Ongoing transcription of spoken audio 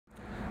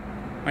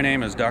My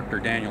name is Dr.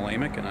 Daniel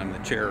Amick, and I'm the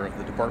chair of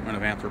the Department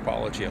of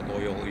Anthropology at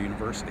Loyola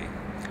University.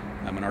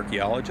 I'm an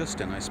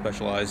archaeologist, and I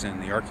specialize in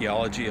the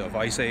archaeology of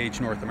Ice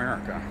Age North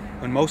America.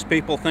 When most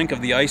people think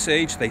of the Ice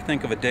Age, they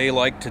think of a day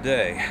like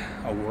today,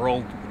 a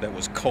world that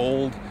was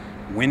cold,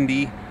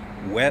 windy,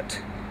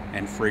 wet,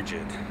 and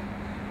frigid.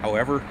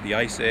 However, the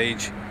Ice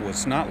Age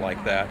was not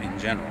like that in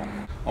general.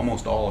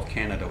 Almost all of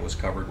Canada was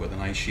covered with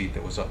an ice sheet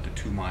that was up to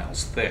 2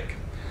 miles thick.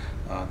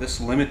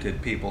 This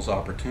limited people's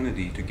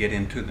opportunity to get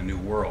into the New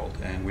World,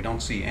 and we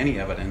don't see any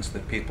evidence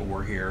that people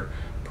were here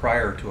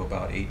prior to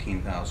about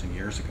 18,000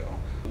 years ago.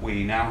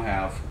 We now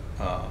have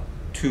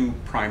two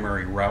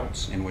primary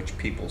routes in which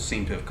people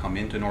seem to have come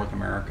into North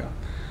America.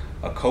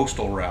 A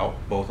coastal route,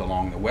 both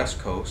along the west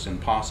coast and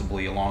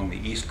possibly along the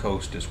east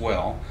coast as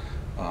well,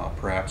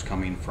 perhaps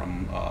coming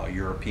from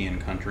European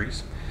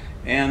countries,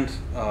 and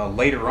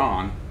later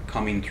on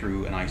coming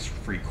through an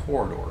ice-free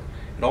corridor.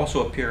 It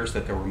also appears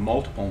that there were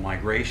multiple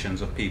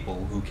migrations of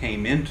people who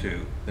came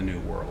into the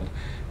New World.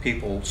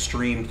 People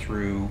streamed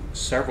through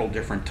several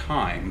different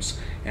times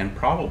and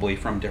probably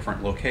from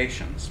different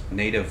locations.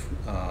 Native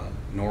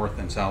North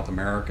and South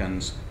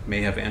Americans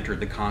may have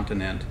entered the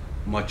continent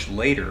much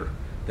later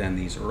than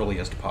these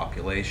earliest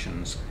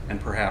populations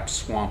and perhaps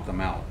swamped them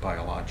out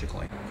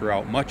biologically.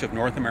 Throughout much of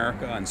North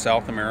America and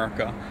South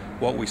America,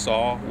 what we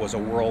saw was a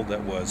world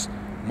that was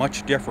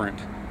much different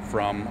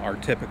from our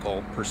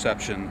typical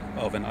perception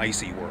of an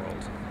icy world.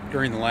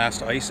 During the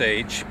last ice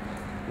age,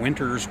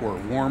 winters were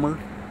warmer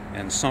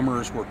and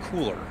summers were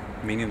cooler,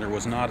 meaning there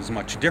was not as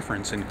much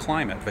difference in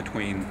climate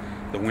between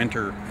the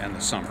winter and the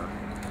summer.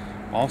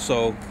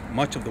 Also,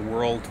 much of the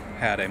world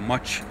had a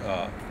much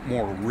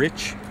more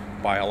rich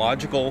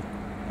biological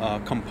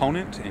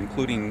component,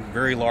 including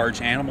very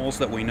large animals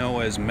that we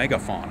know as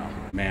megafauna.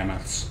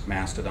 Mammoths,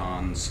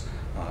 mastodons,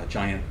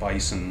 giant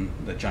bison,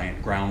 the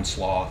giant ground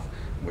sloth,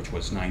 which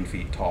was 9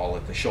 feet tall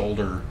at the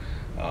shoulder,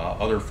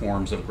 other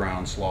forms of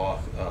ground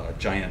sloth,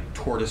 giant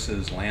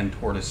tortoises, land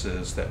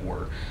tortoises that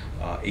were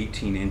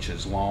 18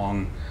 inches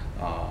long,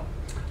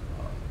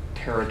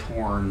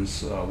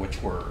 teratorns,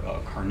 which were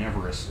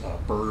carnivorous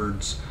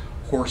birds,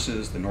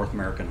 horses, the North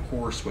American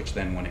horse, which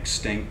then went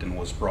extinct and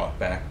was brought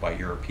back by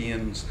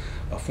Europeans,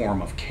 a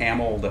form of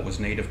camel that was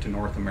native to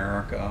North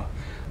America,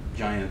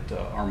 giant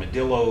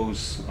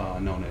armadillos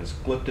known as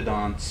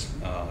glyptodonts,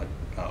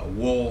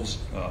 wolves,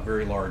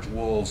 very large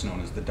wolves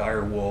known as the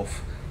dire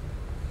wolf,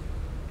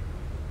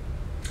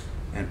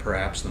 and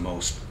perhaps the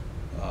most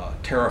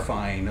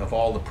terrifying of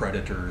all the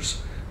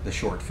predators, the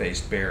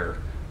short-faced bear,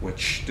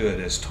 which stood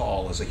as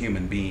tall as a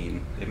human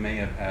being. It may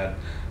have had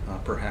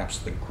perhaps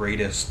the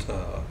greatest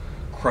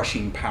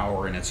crushing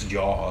power in its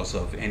jaws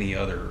of any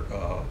other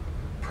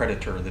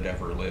predator that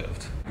ever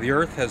lived. The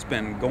Earth has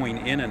been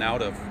going in and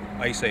out of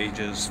ice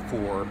ages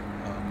for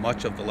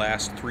much of the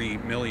last 3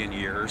 million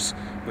years.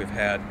 We've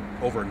had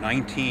over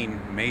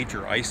 19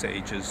 major ice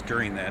ages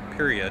during that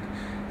period,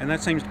 and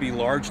that seems to be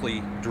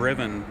largely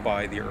driven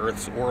by the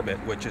Earth's orbit,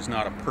 which is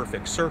not a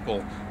perfect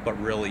circle, but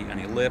really an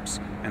ellipse,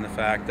 and the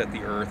fact that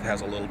the Earth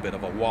has a little bit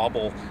of a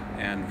wobble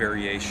and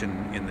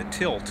variation in the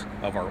tilt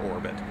of our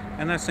orbit.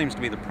 And that seems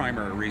to be the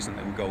primary reason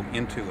that we go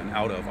into and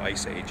out of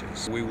ice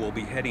ages. We will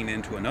be heading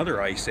into another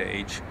ice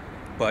age,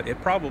 but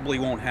it probably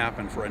won't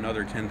happen for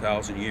another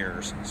 10,000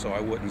 years, so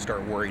I wouldn't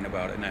start worrying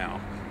about it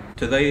now.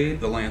 Today,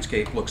 the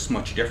landscape looks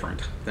much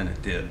different than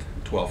it did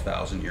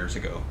 12,000 years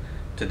ago.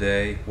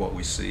 Today, what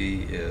we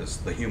see is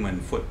the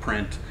human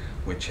footprint,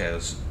 which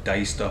has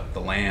diced up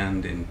the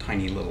land in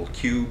tiny little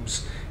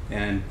cubes.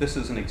 And this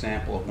is an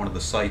example of one of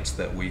the sites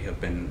that we have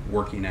been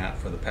working at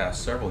for the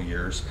past several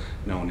years,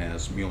 known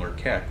as Mueller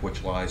Keck,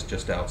 which lies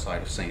just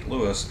outside of St.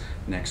 Louis,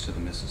 next to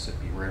the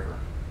Mississippi River.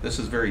 This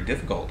is very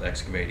difficult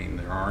excavating.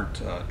 There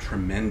aren't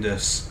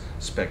tremendous,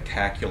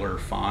 spectacular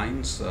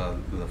finds.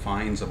 The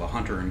finds of a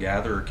hunter and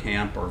gatherer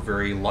camp are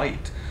very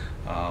light.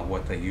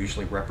 What they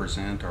usually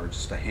represent are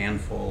just a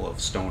handful of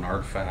stone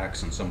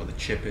artifacts and some of the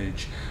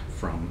chippage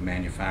from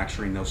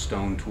manufacturing those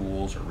stone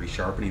tools or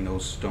resharpening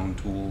those stone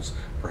tools.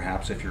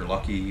 Perhaps if you're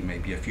lucky,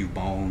 maybe a few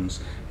bones,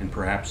 and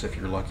perhaps if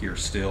you're luckier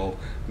still,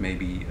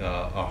 maybe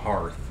a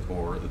hearth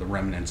or the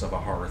remnants of a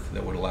hearth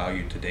that would allow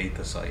you to date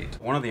the site.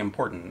 One of the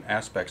important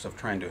aspects of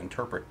trying to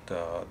interpret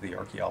the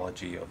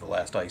archaeology of the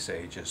last ice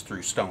age is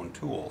through stone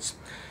tools.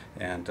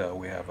 And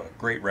we have a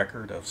great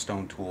record of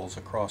stone tools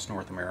across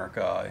North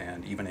America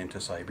and even into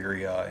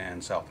Siberia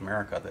and South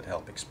America that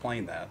help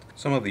explain that.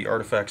 Some of the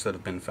artifacts that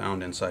have been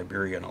found in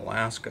Siberia and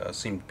Alaska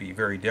seem to be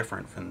very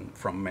different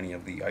from many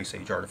of the Ice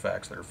Age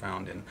artifacts that are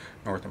found in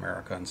North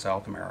America and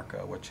South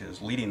America, which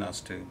is leading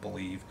us to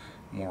believe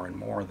more and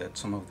more that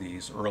some of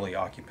these early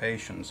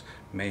occupations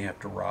may have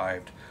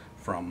derived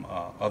from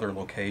other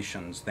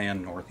locations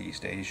than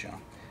Northeast Asia,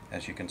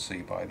 as you can see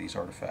by these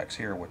artifacts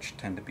here, which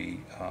tend to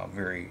be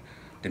very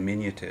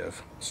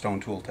diminutive. Stone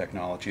tool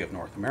technology of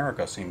North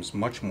America seems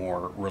much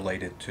more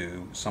related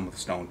to some of the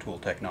stone tool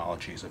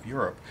technologies of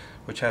Europe,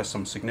 which has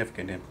some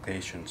significant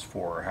implications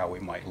for how we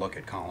might look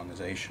at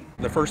colonization.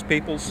 The first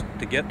peoples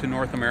to get to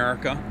North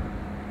America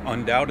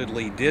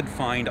undoubtedly did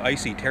find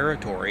icy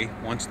territory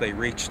once they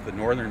reached the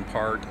northern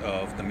part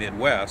of the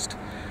Midwest.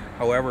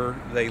 However,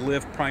 they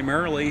lived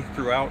primarily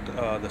throughout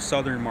the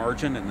southern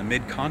margin and the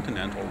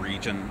mid-continental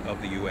region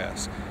of the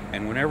U.S.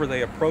 And whenever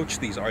they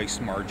approached these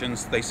ice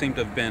margins, they seem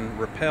to have been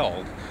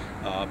repelled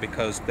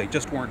because they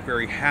just weren't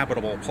very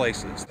habitable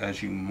places.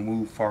 As you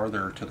move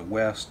farther to the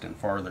west and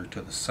farther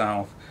to the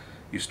south,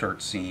 you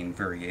start seeing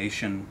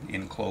variation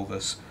in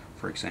Clovis.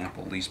 For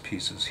example, these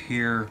pieces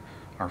here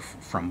are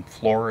from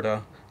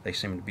Florida. They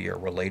seem to be a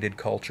related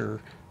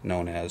culture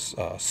known as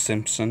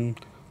Simpson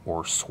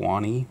or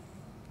Swanee.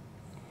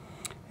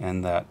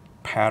 And that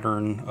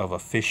pattern of a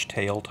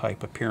fishtail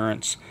type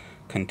appearance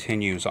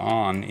continues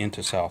on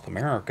into South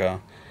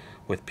America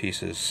with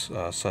pieces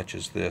such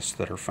as this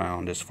that are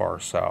found as far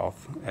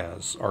south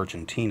as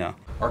Argentina.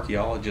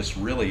 Archaeologists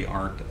really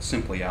aren't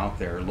simply out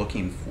there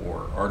looking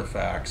for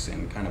artifacts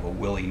in kind of a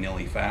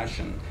willy-nilly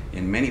fashion.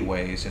 In many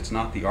ways, it's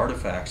not the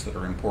artifacts that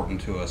are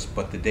important to us,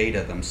 but the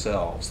data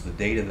themselves, the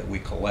data that we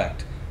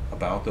collect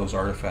about those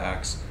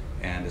artifacts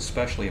and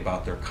especially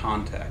about their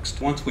context.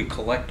 Once we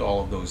collect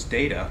all of those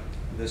data,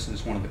 this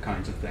is one of the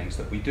kinds of things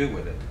that we do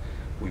with it.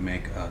 We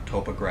make a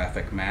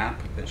topographic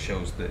map that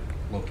shows the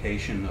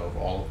location of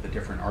all of the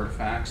different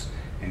artifacts,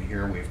 and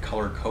here we've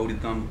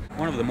color-coded them.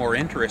 One of the more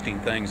interesting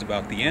things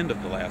about the end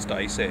of the last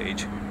ice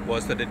age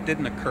was that it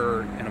didn't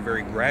occur in a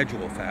very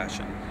gradual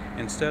fashion.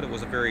 Instead, it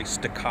was a very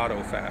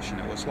staccato fashion.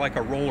 It was like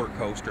a roller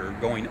coaster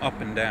going up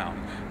and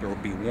down. There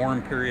would be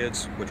warm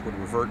periods, which would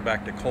revert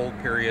back to cold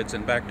periods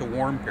and back to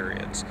warm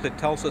periods. It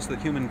tells us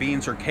that human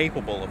beings are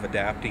capable of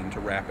adapting to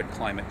rapid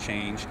climate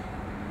change,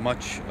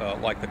 much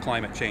like the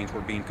climate change we're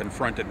being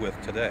confronted with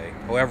today.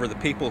 However, the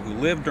people who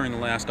lived during the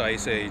last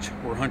ice age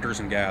were hunters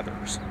and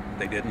gatherers.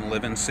 They didn't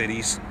live in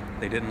cities.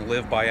 They didn't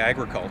live by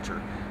agriculture.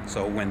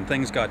 So when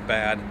things got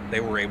bad, they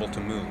were able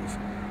to move.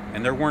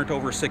 And there weren't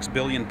over 6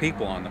 billion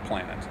people on the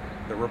planet.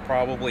 There were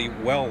probably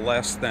well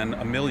less than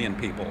 1 million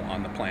people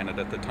on the planet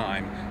at the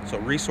time. So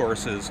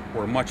resources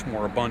were much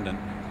more abundant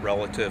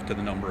relative to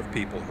the number of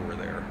people who were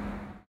there.